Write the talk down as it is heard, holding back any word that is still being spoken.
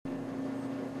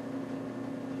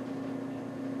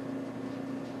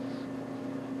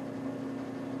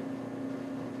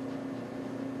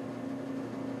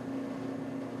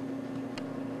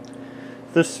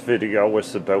This video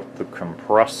is about the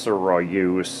compressor I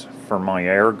use for my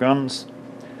air guns.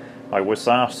 I was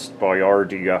asked by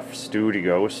RDF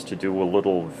Studios to do a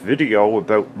little video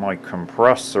about my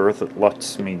compressor that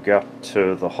lets me get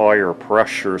to the higher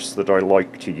pressures that I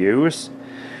like to use.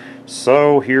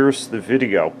 So here's the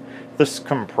video. This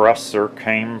compressor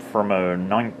came from a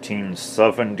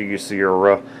 1970s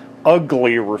era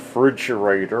ugly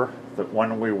refrigerator that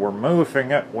when we were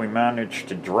moving it, we managed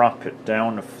to drop it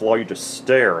down a flight of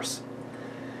stairs.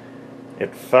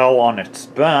 It fell on its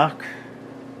back,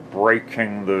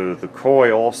 breaking the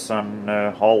coils, and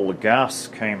all the gas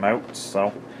came out,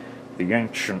 so the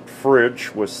ancient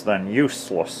fridge was then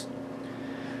useless.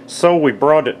 So we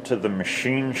brought it to the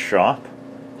machine shop,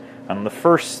 and the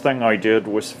first thing I did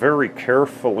was very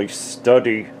carefully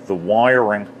study the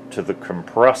wiring to the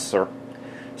compressor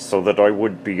so that I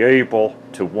would be able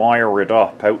to wire it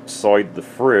up outside the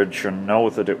fridge and know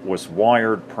that it was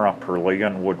wired properly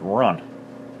and would run.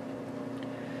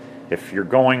 If you're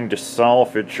going to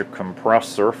salvage a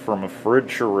compressor from a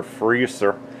fridge or a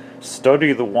freezer,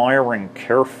 study the wiring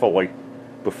carefully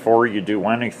before you do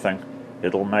anything.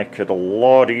 It'll make it a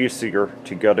lot easier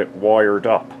to get it wired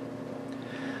up.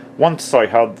 Once I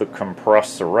had the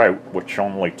compressor out, which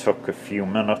only took a few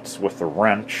minutes with a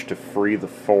wrench to free the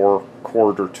 4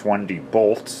 1/4-20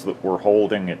 bolts that were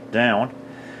holding it down,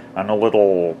 and a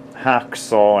little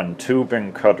hacksaw and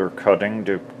tubing cutter cutting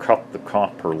to cut the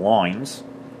copper lines,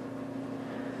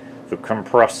 the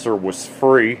compressor was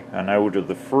free and out of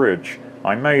the fridge.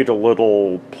 I made a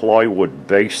little plywood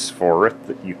base for it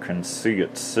that you can see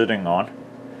it sitting on,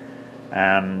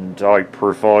 and I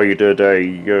provided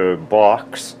a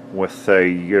box with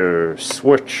a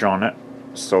switch on it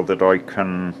so that I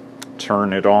can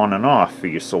turn it on and off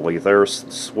easily. There's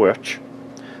the switch.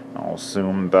 I'll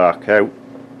zoom back out.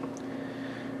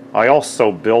 I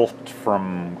also built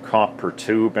from copper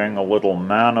tubing a little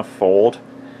manifold.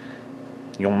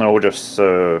 You'll notice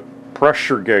a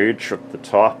pressure gauge at the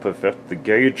top of it. The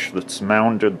gauge that's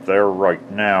mounted there right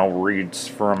now reads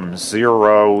from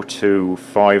 0 to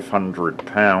 500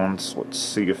 pounds. Let's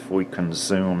see if we can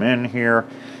zoom in here.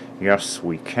 Yes,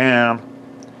 we can.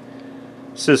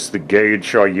 This is the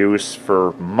gauge I use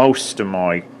for most of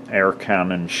my air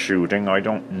cannon shooting. I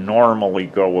don't normally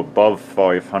go above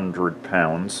 500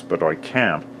 pounds, but I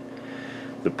can.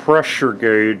 The pressure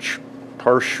gauge,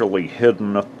 partially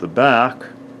hidden at the back,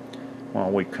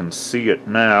 well, we can see it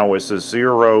now, is a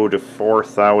 0 to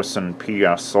 4,000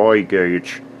 psi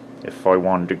gauge if I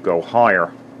wanted to go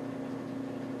higher.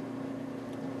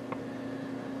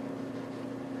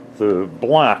 The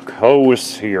black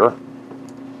hose here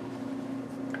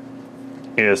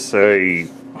is a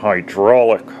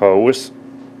hydraulic hose.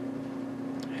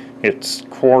 It's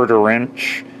 1/4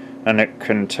 inch and it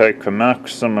can take a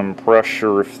maximum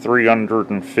pressure of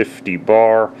 350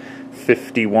 bar,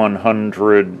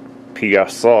 5100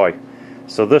 psi.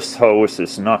 So this hose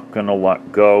is not going to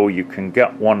let go. You can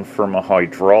get one from a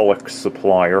hydraulic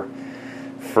supplier.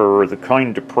 For the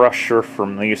kind of pressure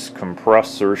from these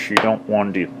compressors, you don't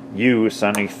want to use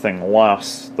anything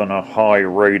less than a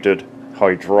high-rated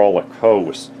hydraulic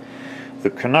hose. The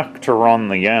connector on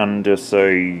the end is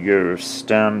a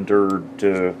standard,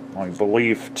 I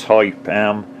believe, Type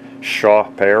M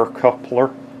shop air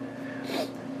coupler.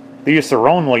 These are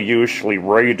only usually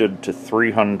rated to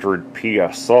 300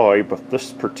 psi, but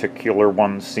this particular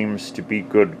one seems to be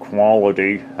good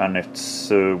quality, and it's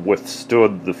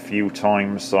withstood the few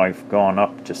times I've gone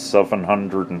up to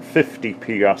 750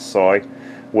 psi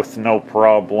with no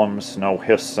problems, no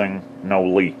hissing, no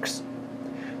leaks.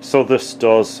 So this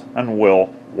does and will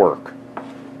work.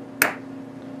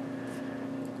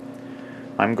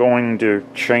 I'm going to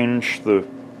change the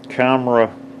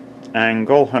camera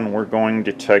angle, and we're going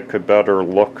to take a better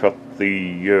look at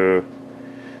the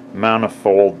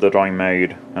manifold that I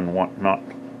made and whatnot.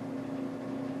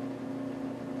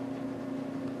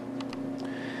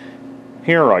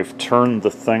 Here I've turned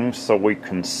the thing so we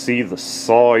can see the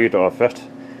side of it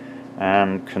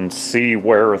and can see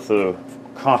where the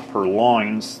copper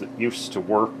lines that used to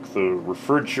work the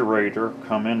refrigerator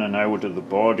come in and out of the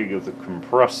body of the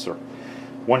compressor.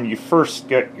 When you first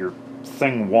get your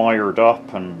thing wired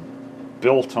up and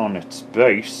built on its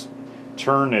base,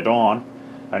 turn it on,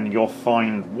 and you'll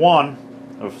find one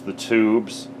of the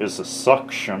tubes is a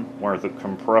suction where the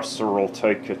compressor will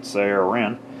take its air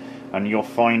in, and you'll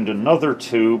find another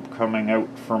tube coming out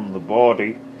from the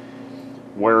body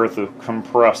where the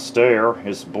compressed air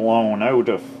is blown out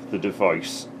of the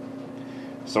device.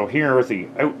 So here the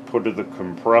output of the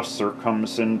compressor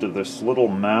comes into this little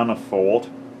manifold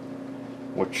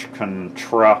which can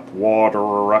trap water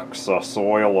or excess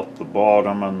oil at the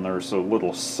bottom, and there's a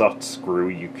little set screw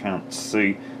you can't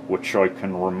see, which I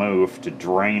can remove to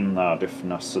drain that if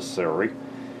necessary.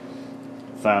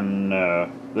 Then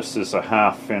this is a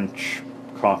 1/2-inch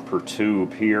copper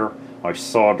tube here. I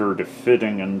soldered a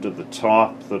fitting into the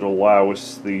top that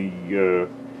allows the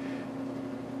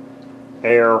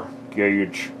air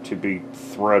gauge to be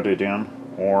threaded in,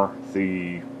 or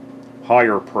the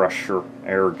higher pressure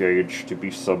air gauge to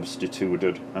be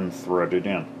substituted and threaded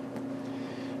in.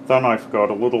 Then I've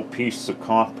got a little piece of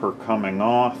copper coming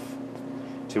off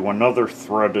to another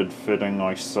threaded fitting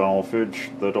I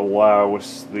salvaged that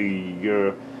allows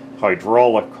the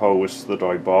hydraulic hose that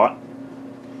I bought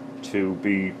to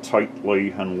be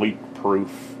tightly and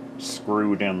leak-proof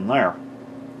screwed in there.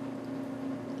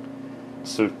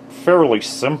 It's a fairly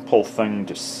simple thing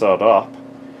to set up.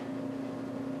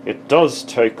 It does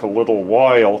take a little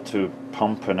while to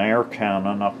pump an air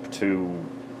cannon up to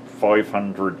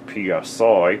 500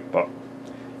 psi, but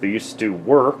these do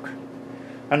work.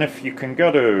 And if you can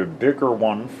get a bigger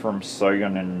one from, say,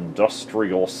 an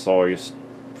industrial-sized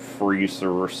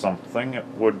freezer or something, it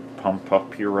would pump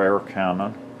up your air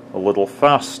cannon a little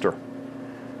faster.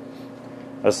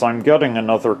 As I'm getting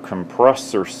another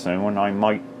compressor soon, I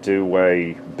might do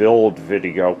a build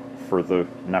video for the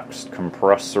next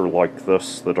compressor like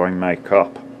this that I make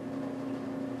up.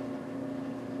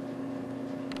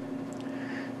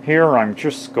 Here I'm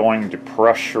just going to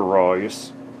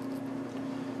pressurize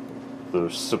the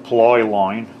supply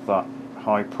line, that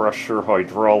high pressure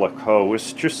hydraulic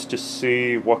hose, just to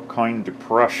see what kind of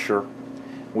pressure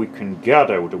we can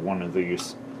get out of one of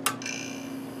these.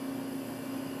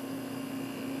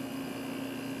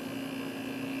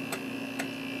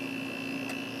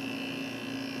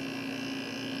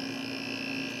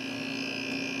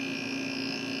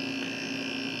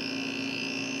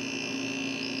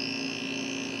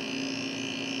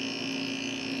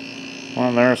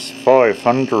 Well, there's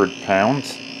 500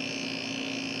 pounds.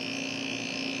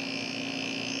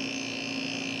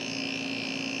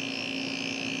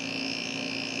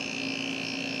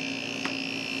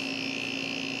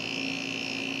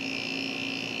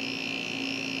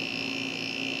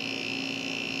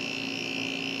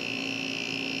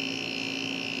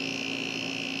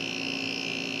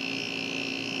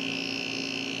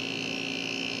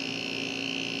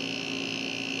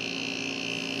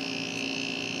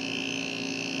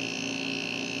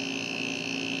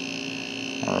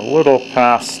 We're a little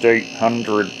past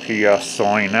 800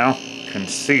 psi now. You can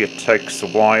see it takes a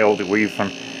while to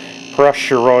even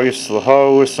pressurize the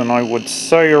hose, and I would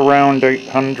say around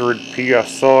 800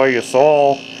 psi is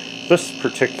all this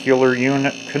particular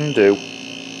unit can do.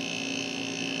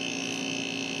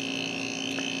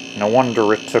 No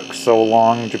wonder it took so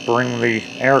long to bring the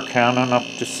air cannon up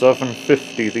to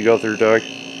 750 the other day.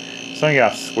 So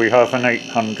yes, we have an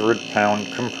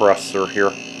 800-pound compressor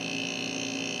here.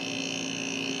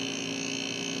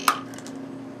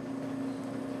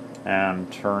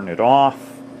 And turn it off.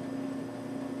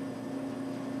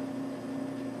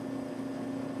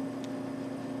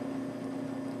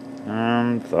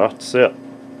 And that's it.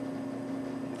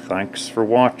 Thanks for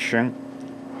watching.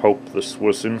 Hope this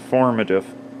was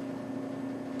informative.